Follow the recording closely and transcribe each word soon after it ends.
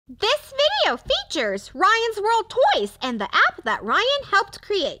This video features Ryan's World Toys and the app that Ryan helped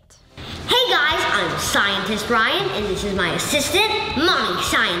create. Hey guys, I'm Scientist Ryan, and this is my assistant, Mommy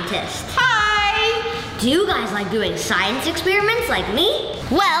Scientist. Hi! Do you guys like doing science experiments like me?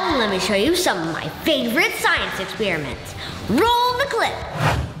 Well, let me show you some of my favorite science experiments. Roll the clip.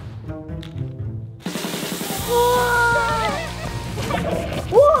 Whoa!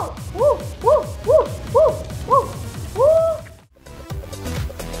 Whoa! Whoa! Whoa! Whoa! Whoa! Whoa! Whoa!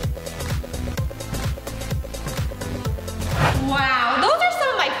 Wow, those are some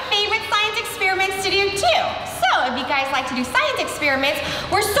of my favorite science experiments to do too. So if you guys like to do science experiments,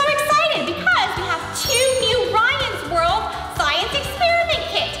 we're so excited because we have 2 new Ryan's World Science Experiment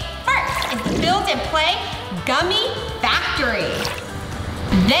Kits. First is the Build and Play Gummy Factory.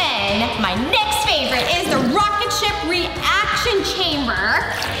 Then my next favorite is the Rocket Ship Reaction Chamber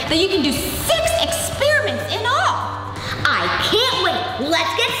that you can do 6 experiments in all. I can't wait.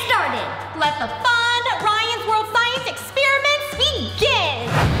 Let's get started. Let the fun Ryan's World Science experiments begin.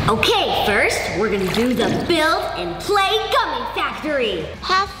 Okay, first we're gonna do the Build and Play Gummy Factory.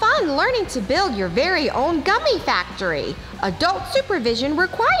 Have fun learning to build your very own gummy factory. Adult supervision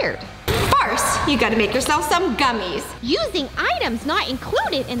required. First, you gotta make yourself some gummies. Using items not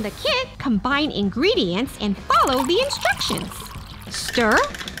included in the kit, combine ingredients and follow the instructions. Stir,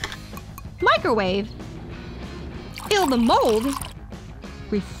 microwave, fill the mold,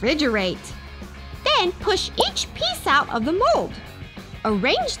 refrigerate. Then push each piece out of the mold.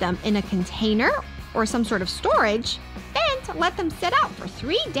 Arrange them in a container or some sort of storage, then to let them sit out for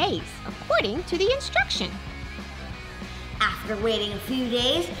 3 days according to the instruction. After waiting a few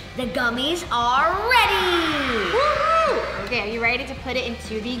days, the gummies are ready! Woohoo! Okay, are you ready to put it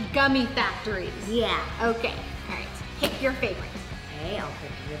into the gummy factories? Yeah. Okay, all right, pick your favorite. Okay, I'll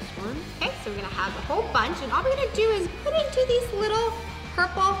pick this one. Okay, so we're gonna have a whole bunch, and all we're gonna do is put it into these little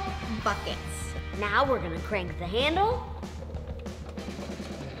purple buckets. Now we're gonna crank the handle.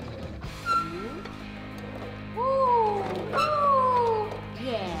 Ooh, ooh.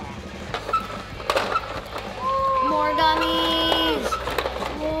 Yeah. More gummies.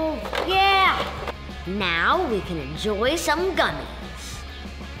 Oh, yeah. Now we can enjoy some gummies.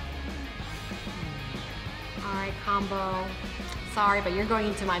 All right, Combo. Sorry, but you're going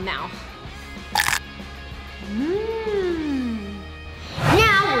into my mouth.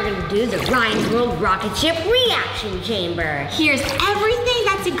 Now we're gonna do the Ryan's World Rocket Ship Reaction Chamber. Here's everything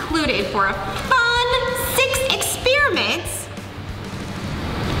that's included for a fun 6 experiments.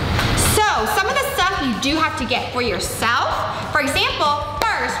 So, some of the stuff you do have to get for yourself. For example,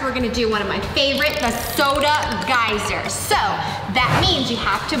 first we're gonna do one of my favorite, the soda geyser. So, that means you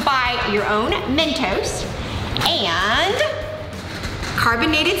have to buy your own Mentos and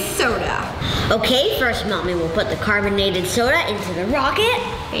carbonated soda. Okay, first Mommy will put the carbonated soda into the rocket.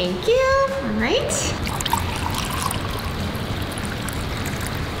 Thank you, all right.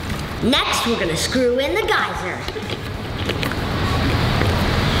 Next, we're gonna screw in the geyser.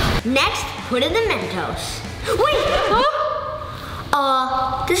 Next, put in the Mentos. Wait!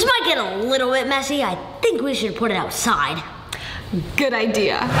 Huh? This might get a little bit messy. I think we should put it outside. Good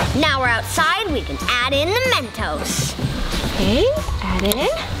idea. Now we're outside, we can add in the Mentos. Okay, add in.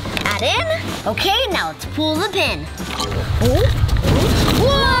 Add in. Okay, now let's pull the pin. Oh.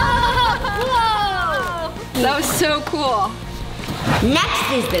 Whoa! Whoa! That was so cool.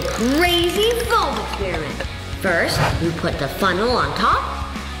 Next is the crazy foam experiment. First, we put the funnel on top.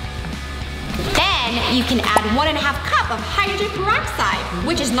 Then you can add 1½ cup of hydrogen peroxide,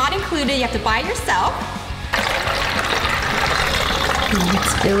 which is not included. You have to buy it yourself.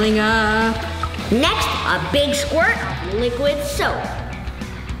 It's filling up. Next, a big squirt of liquid soap.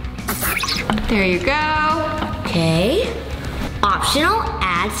 There you go. Okay. Optional,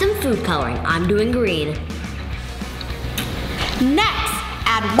 add some food coloring. I'm doing green. Next,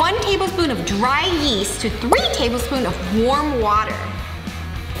 add 1 tablespoon of dry yeast to 3 tablespoons of warm water.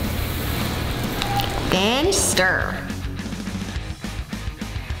 Then stir.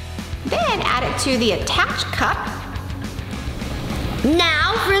 Then add it to the attached cup.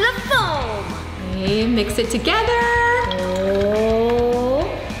 Now for the foam. Okay, mix it together. Oh.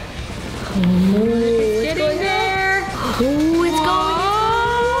 It's getting there. Oh, it's going.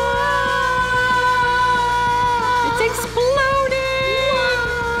 It's exploding.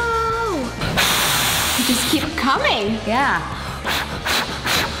 Whoa. Just keep coming. Yeah.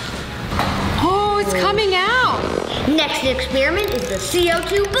 Oh, it's coming out. Next experiment is the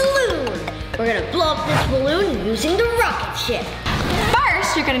CO2 balloon. We're gonna blow up this balloon using the rocket ship.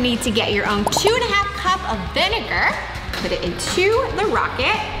 First, you're gonna need to get your own 2½ cup of vinegar. Put it into the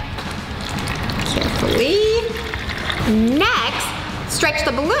rocket. Carefully. Next, Stretch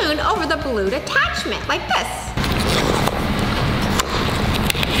the balloon over the balloon attachment like this.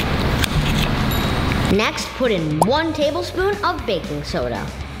 Next, put in 1 tablespoon of baking soda.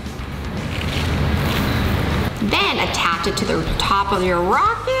 Then attach it to the top of your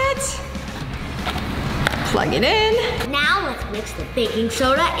rocket. Plug it in. Now let's mix the baking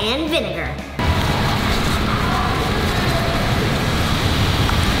soda and vinegar.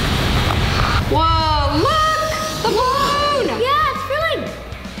 Whoa, look! The balloon! Yeah, it's filling.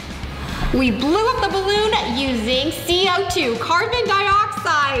 We blew up the balloon using CO2, carbon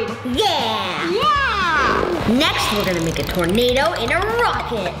dioxide. Yeah! Yeah! Next, we're gonna make a tornado in a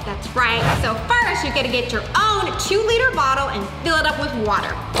rocket. That's right. So first, you're gonna get your own 2-liter bottle and fill it up with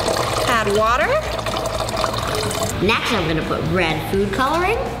water. Add water. Next, I'm gonna put red food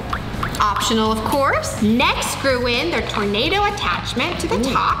coloring. Optional, of course. Next, screw in their tornado attachment to the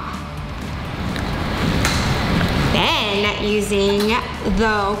top. Then, using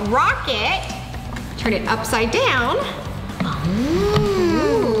the rocket, turn it upside down.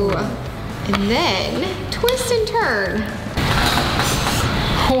 Ooh. And then, twist and turn.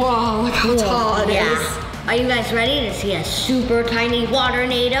 Whoa, look how tall it is. Are you guys ready to see a super tiny water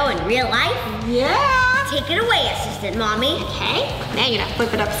tornado in real life? Yeah. Take it away, Assistant Mommy. Okay, now you're gonna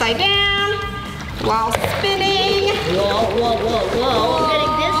flip it upside down while spinning. Whoa, whoa, whoa, whoa. I'm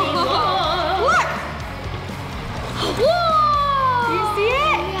getting dizzy. Whoa. Look. Whoa. Do you see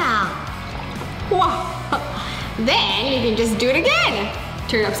it? Yeah. Wow. Then you can just do it again.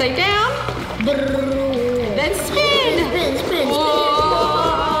 Turn it upside down. And then spin. Spin, spin, spin. Whoa.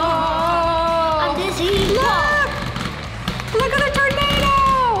 I'm dizzy. Look. Look at the tornado.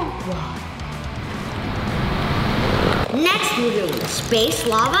 Next, we're doing the space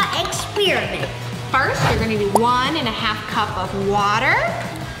lava experiment. First, you're gonna do 1.5 cups of water.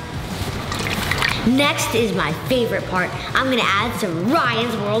 Next is my favorite part. I'm gonna add some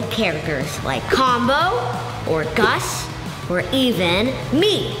Ryan's World characters like Combo, or Gus, or even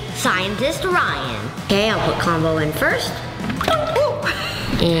me, Scientist Ryan. Okay, I'll put Combo in first.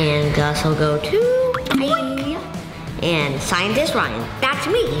 And Gus will go 2, 3. And Scientist Ryan, that's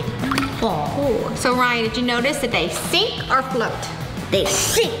me. Oh. So Ryan, did you notice that they sink or float? They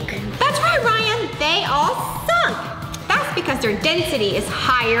sink. That's right, Ryan. They all sunk. That's because their density is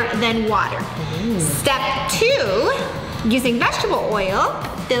higher than water. Step 2, using vegetable oil,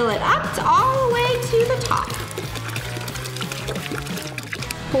 fill it up all the way to the top.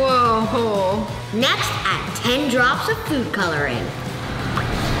 Whoa. Next, add 10 drops of food coloring.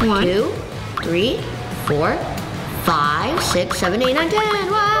 1, 2, 3, 4, 5, 6, 7, 8, 9,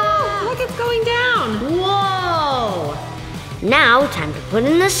 10. Wow! Look, it's going down. Whoa! Now, time to put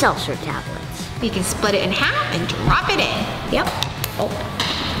in the seltzer tablets. You can split it in half and drop it in. Yep. Oh.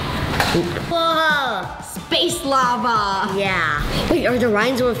 Whoa! Space lava. Yeah. Wait, are the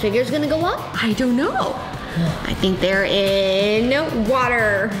Ryan's World figures gonna go up? I don't know. I think they're in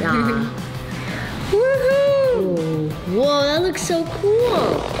water. Yeah. Woohoo! Whoa, that looks so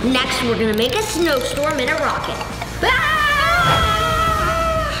cool. Next, we're gonna make a snowstorm in a rocket. Ah!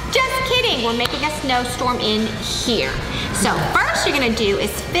 Just kidding, we're making a snowstorm in here. So first you're gonna do is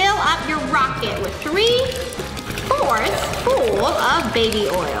fill up your rocket with 3/4 full of baby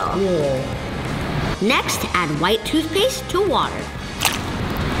oil. Whoa. Next, add white toothpaste to water.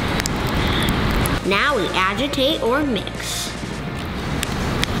 Now we agitate or mix.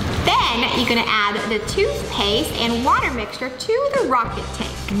 Then you're gonna add the toothpaste and water mixture to the rocket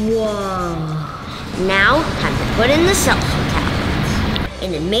tank. Whoa. Now, time to put in the seltzer tablets.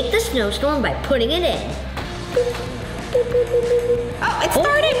 And then make the snowstorm by putting it in. Oh, it's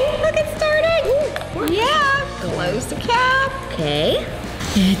starting! Look, it's starting! Yeah, close the cap. Okay.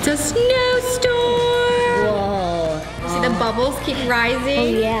 It's a snowstorm! Whoa. See the bubbles keep rising? Oh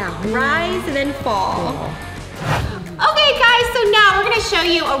yeah. Rise and then fall. Okay guys, so now we're gonna show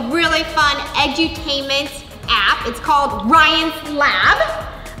you a really fun edutainment app. It's called Ryan's Lab.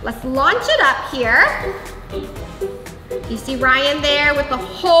 Let's launch it up here. You see Ryan there with the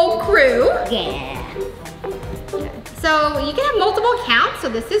whole crew. Yeah. So you can have multiple accounts. So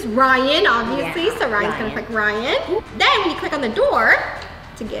this is Ryan, obviously. Yeah, So Ryan's gonna click Ryan. Then when you click on the door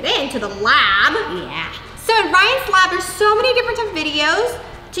to get into the lab. Yeah. So in Ryan's Lab, there's so many different types of videos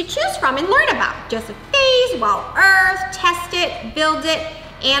to choose from and learn about. Just a phase, wild earth, test it, build it,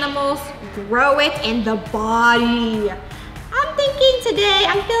 animals, grow it, and the body. I'm thinking today,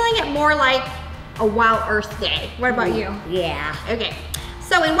 I'm feeling it more like a wild earth day. What about you? Yeah. Okay,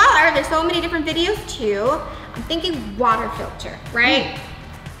 so in wild earth, there's so many different videos too. I'm thinking water filter, right?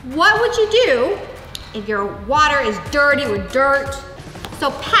 What would you do if your water is dirty with dirt? So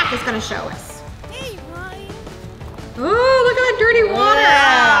Pack is gonna show us. Hey, Ryan. Oh, look at that dirty water.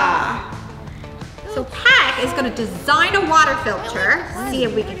 Yeah. So Peck is gonna design a water filter. See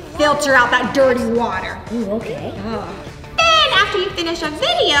if we can filter out that dirty water. Ooh, okay. Then after you finish a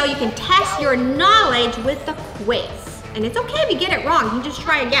video, you can test your knowledge with the quiz. And it's okay if you get it wrong, you can just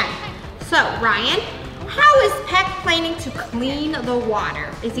try again. So Ryan, how is Peck planning to clean the water?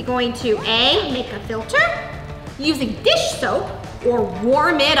 Is he going to A, make a filter, using dish soap, or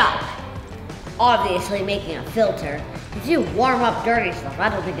warm it up? Obviously making a filter. If you warm up dirty stuff, I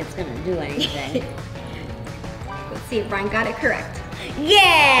don't think it's gonna do anything. Let's see if Ryan got it correct.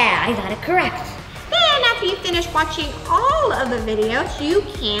 Yeah, I got it correct. Then after you finish watching all of the videos, you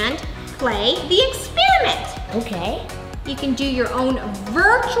can play the experiment. Okay. You can do your own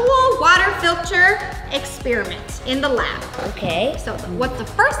virtual water filter experiment in the lab. Okay. So what's the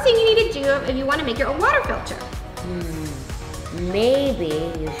first thing you need to do if you want to make your own water filter? Maybe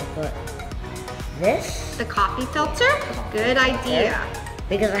you should put this. The coffee filter? Good idea.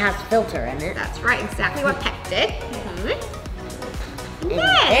 Because it has a filter in it. That's right, exactly what Peck did. And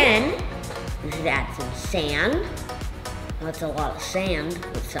then you should add some sand. That's a lot of sand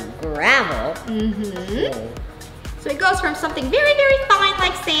with some gravel. So it goes from something very, very fine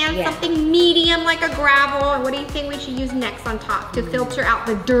like sand, something medium like a gravel, and what do you think we should use next on top to filter out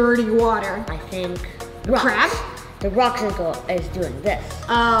the dirty water? I think rocks. Crab? The rocks is doing this.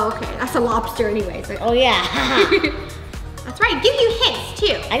 Oh, okay. That's a lobster anyways. Oh yeah. That's right. Give you hints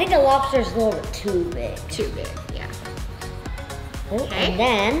too. I think a lobster's a little bit too big. Too big, yeah. Okay. And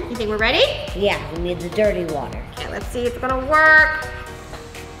then, you think we're ready? yeah, we need the dirty water. Okay, let's see if it's gonna work.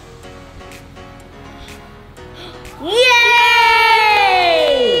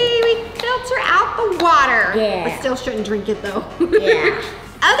 Yay! We filter out the water. Yeah. But still shouldn't drink it though. Yeah.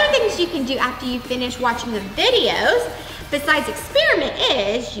 Other things you can do after you finish watching the videos, besides experiment,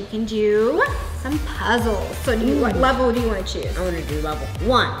 is you can do some puzzles. So what level do you want to choose? I want to do level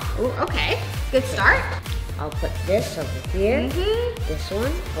 1. Ooh, okay, good start. I'll put this over here. This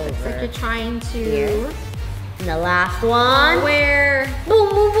one over Looks like you're trying to... here. And the last one. Where? Boom,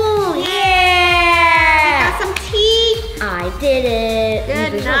 boom, boom. You Yeah! got some teeth. I did it.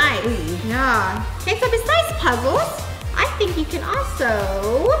 Good, There's no nice. tree. Yeah. Okay, so besides puzzles, I think you can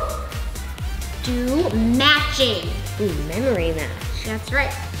also do matching. Ooh, memory match. That's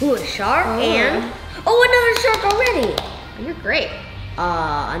right. Ooh, a shark Oh. and... Oh, another shark already. You're great.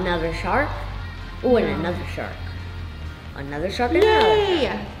 Another shark. Ooh, and another shark. Another shark and another shark.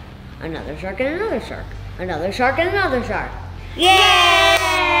 Yay! Another shark and another shark. Another shark and another shark.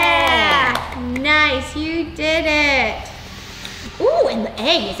 Yeah! Nice, you did it. Ooh, and the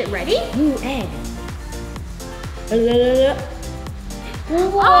egg, is it ready? Ooh, egg.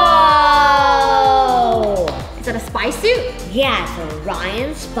 Whoa! Is that a spy suit? Yeah, it's a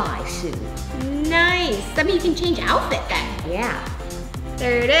Ryan spy suit. Nice. That means you can change outfit then. Yeah.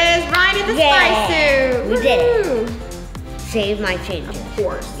 There it is, Ryan in the Yeah, spy suit. we did it. Woohoo. Save my changes. Of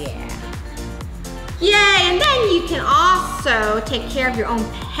course. Yeah. Yay, and then you can also take care of your own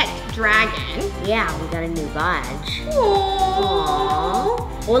pet dragon. Yeah, we got a new badge. Aww.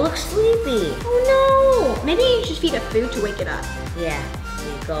 Oh, it looks sleepy. Oh no. Maybe you should feed it food to wake it up. Yeah,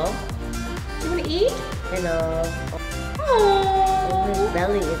 here you go. You wanna eat? Hello. Oh. His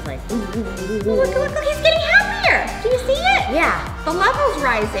belly is like, ooh, ooh, ooh, ooh. Look, he's getting happier. Do you see it? Yeah. The level's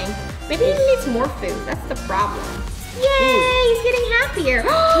rising. Maybe he needs more food. That's the problem. Yay, he's getting happier.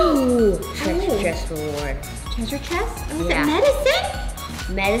 Ooh, treasure chest reward. Treasure chest? And was Yeah. it medicine?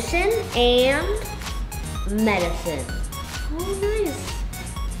 Medicine and medicine. Oh, nice.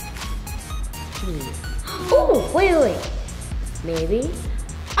 Oh, wait. Maybe.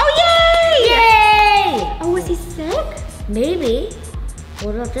 Oh, yay! Yay! Oh, was he sick? Maybe.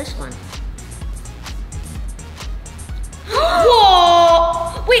 What about this one?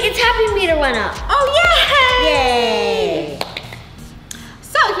 Whoa! Wait, it's helping me to run up. Oh, yay! Yay!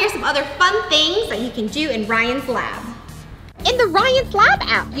 So here's some other fun things that you can do in Ryan's lab. In the Ryan's Lab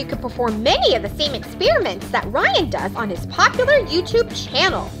app, you can perform many of the same experiments that Ryan does on his popular YouTube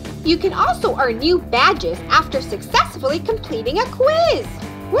channel. You can also earn new badges after successfully completing a quiz.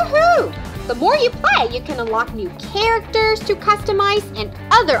 Woohoo! The more you play, you can unlock new characters to customize and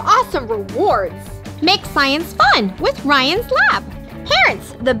other awesome rewards. Make science fun with Ryan's Lab.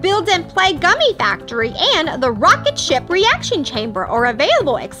 Parents, the Build and Play Gummy Factory and the Rocket Ship Reaction Chamber are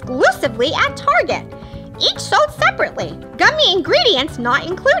available exclusively at Target. Each sold separately, gummy ingredients not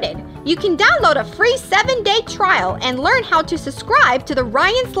included. You can download a free 7-day trial and learn how to subscribe to the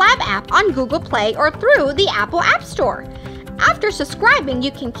Ryan's Lab app on Google Play or through the Apple App Store. After subscribing,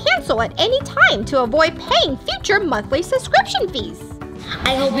 you can cancel at any time to avoid paying future monthly subscription fees.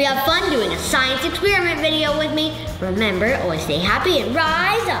 I hope you have fun doing a science experiment video with me. Remember, always stay happy and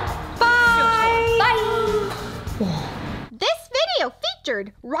rise up. Bye! Bye! This video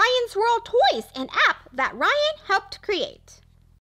featured Ryan's World Toys, an app that Ryan helped create.